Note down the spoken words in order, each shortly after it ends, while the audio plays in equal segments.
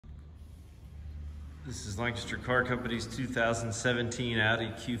This is Lancaster Car Company's 2017 Audi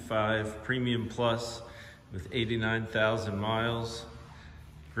Q5 Premium Plus with 89,000 miles.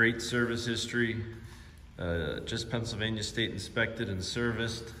 Great service history. Just Pennsylvania State inspected and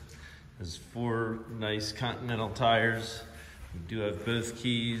serviced. Has 4 nice Continental tires. We do have both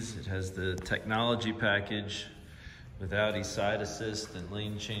keys. It has the technology package with Audi side assist and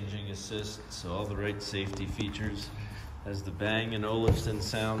lane changing assist, so all the right safety features. Has the Bang & Olufsen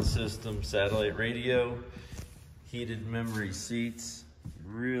sound system, satellite radio, heated memory seats,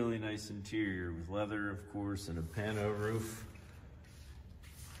 really nice interior with leather, of course, and a pano roof.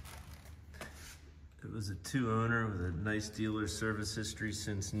 It was a 2-owner with a nice dealer service history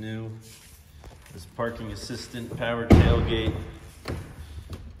since new. This parking assistant, power tailgate.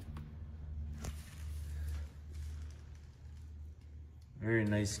 Very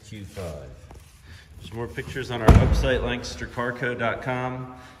nice Q5. There's more pictures on our website,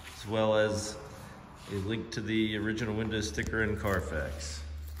 lancastercarco.com, as well as a link to the original window sticker and Carfax.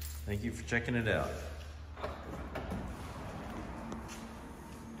 Thank you for checking it out.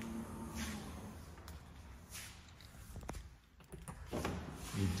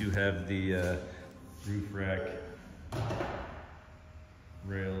 You do have the roof rack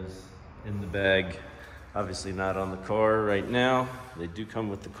rails in the bag. Obviously not on the car right now. They do come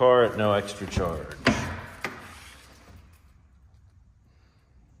with the car at no extra charge.